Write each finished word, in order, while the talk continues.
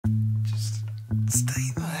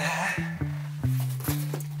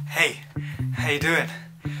you doing?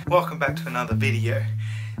 Welcome back to another video.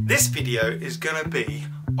 This video is gonna be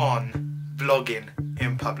on vlogging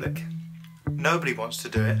in public. Nobody wants to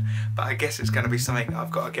do it, but I guess it's gonna be something I've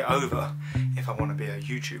got to get over if I want to be a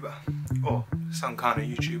YouTuber or some kind of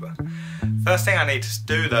YouTuber. First thing I need to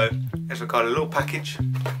do though is we've got a little package,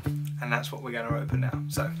 and that's what we're gonna open now.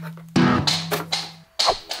 So.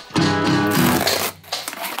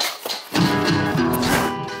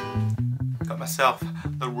 Got myself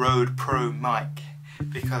the Rode Pro mic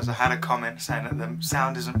because I had a comment saying that the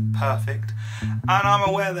sound isn't perfect, and I'm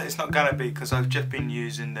aware that it's not going to be because I've just been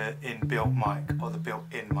using the inbuilt mic, or the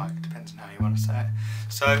built-in mic, depends on how you want to say it.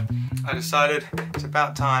 So I decided it's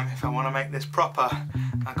about time, if I want to make this proper,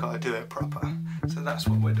 I've got to do it proper. So that's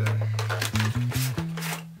what we're doing.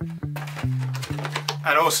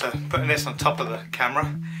 And also putting this on top of the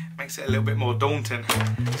camera makes it a little bit more daunting,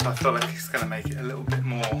 so I feel like it's going to make it a little bit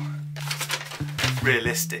more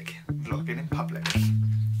realistic vlogging in public.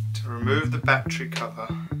 To remove the battery cover.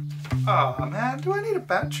 Oh man, do I need a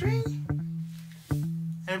battery?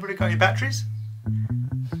 Anybody got any batteries?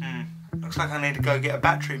 Looks like I need to go get a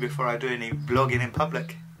battery before I do any vlogging in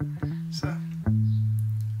public. So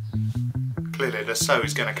clearly the sew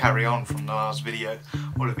is going to carry on from the last video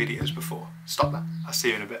or the videos before. Stop that. I'll see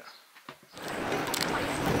you in a bit.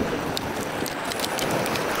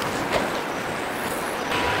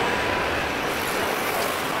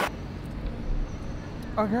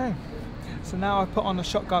 Okay, so now I've put on a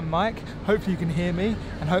shotgun mic. Hopefully you can hear me,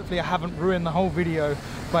 and hopefully I haven't ruined the whole video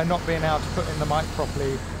by not being able to put in the mic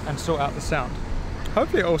properly and sort out the sound.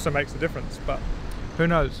 Hopefully it also makes a difference, but who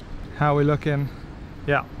knows. How are we looking?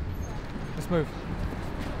 Yeah, let's move.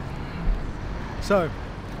 So,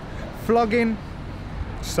 vlogging,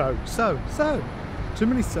 too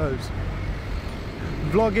many so's.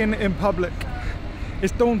 Vlogging in public.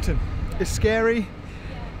 It's daunting, it's scary,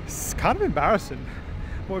 it's kind of embarrassing.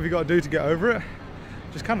 What have you got to do to get over it?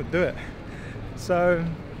 Just kind of do it. So,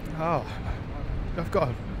 I've got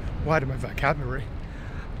to widen my vocabulary.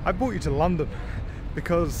 I brought you to London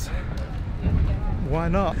because why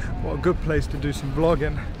not? What a good place to do some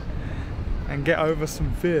vlogging and get over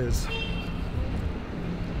some fears.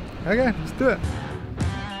 Okay, let's do it.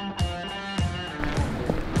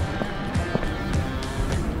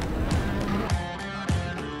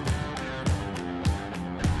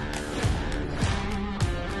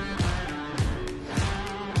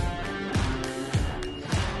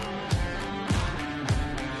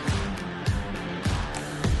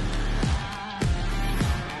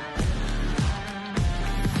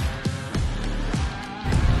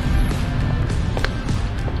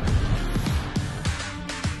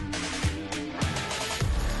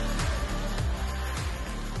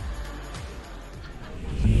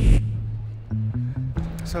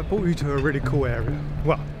 So I brought you to a really cool area.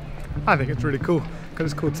 Well, I think it's really cool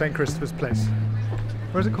because it's called St. Christopher's Place.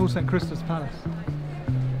 Or is it called St. Christopher's Palace?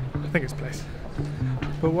 I think it's Place.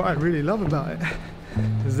 But what I really love about it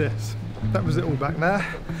is this. That was it all back there,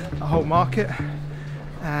 the whole market,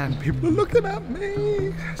 and people are looking at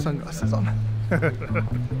me. Sunglasses on.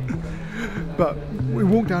 But we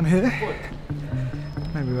walk down here.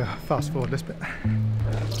 Maybe we'll fast forward this bit.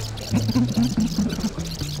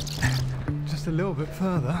 Just a little bit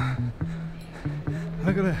further.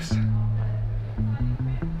 Look at this.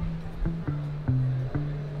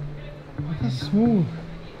 Look how small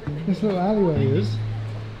this little alleyway is.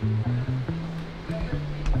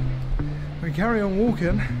 We carry on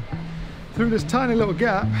walking through this tiny little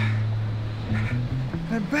gap,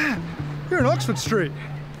 and bam, you're in Oxford Street.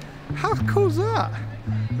 How cool is that?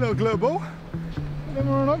 Little global. And then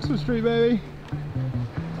we're on Oxford Street, baby.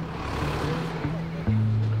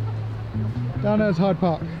 Down there's Hyde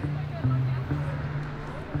Park.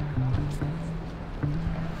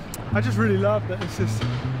 I just really love that it's this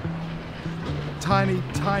tiny,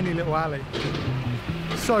 tiny little alley.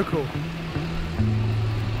 So cool.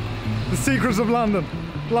 The secrets of London.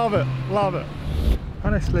 Love it, love it.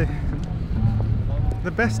 Honestly,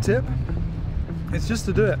 the best tip is just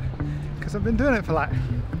to do it. Because I've been doing it for like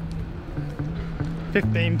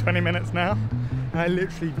 15, 20 minutes now. And I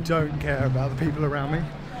literally don't care about the people around me.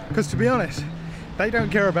 Because to be honest, they don't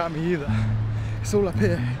care about me either. It's all up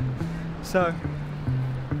here. So,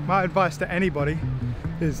 my advice to anybody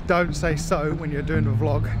is don't say so when you're doing a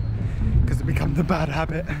vlog, because it becomes a bad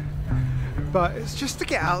habit. But it's just to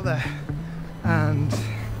get out there and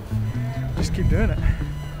just keep doing it.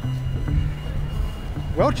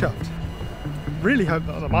 Well chuffed. Really hope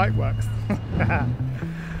that the mic works.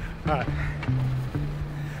 Alright.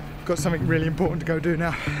 Got something really important to go do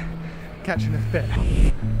now. Catch you in a bit.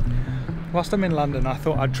 Whilst I'm in London, I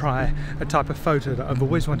thought I'd try a type of photo that I've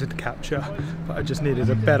always wanted to capture, but I just needed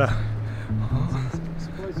a better...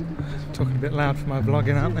 Talking a bit loud for my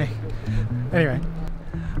vlogging, aren't they? Anyway,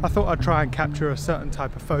 I thought I'd try and capture a certain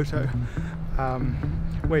type of photo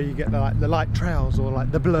where you get the light trails or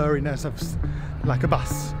like the blurriness of like a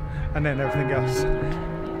bus and then everything else.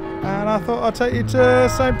 And I thought I'd take you to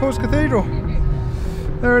St. Paul's Cathedral.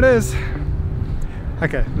 There it is.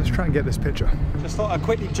 Okay, let's try and get this picture. Just thought I'd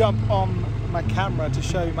quickly jump on my camera to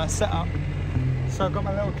show you my setup. So I've got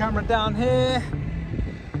my little camera down here.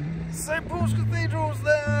 St. Paul's Cathedral's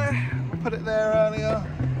there. I put it there earlier.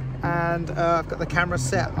 And I've got the camera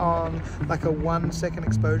set on like a 1 second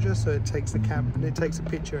exposure, so it takes a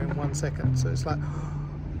picture in 1 second. So it's like,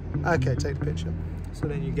 okay, take the picture. So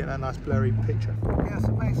then you get a nice blurry picture. Yeah,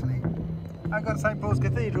 so basically, I've got St. Paul's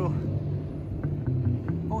Cathedral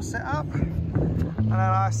all set up, and then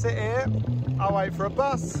I sit here, I'll wait for a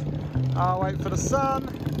bus, I'll wait for the sun,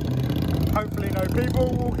 hopefully no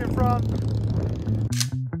people walk in front.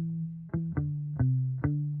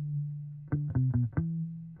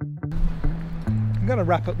 I'm going to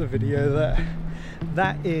wrap up the video there.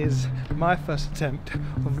 That is my first attempt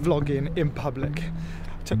of vlogging in public.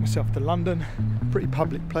 I took myself to London, pretty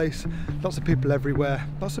public place, lots of people everywhere,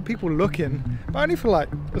 lots of people looking, but only for like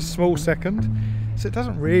a small second, so it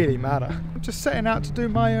doesn't really matter. I'm just setting out to do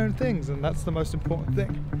my own things, and that's the most important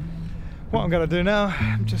thing. What I'm going to do now,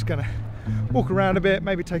 I'm just going to walk around a bit,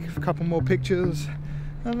 maybe take a couple more pictures,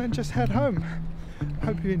 and then just head home. I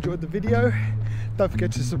hope you enjoyed the video. Don't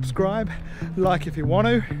forget to subscribe, like if you want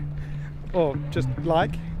to, or just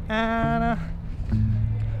like, and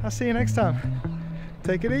I'll see you next time.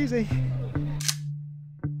 Take it easy.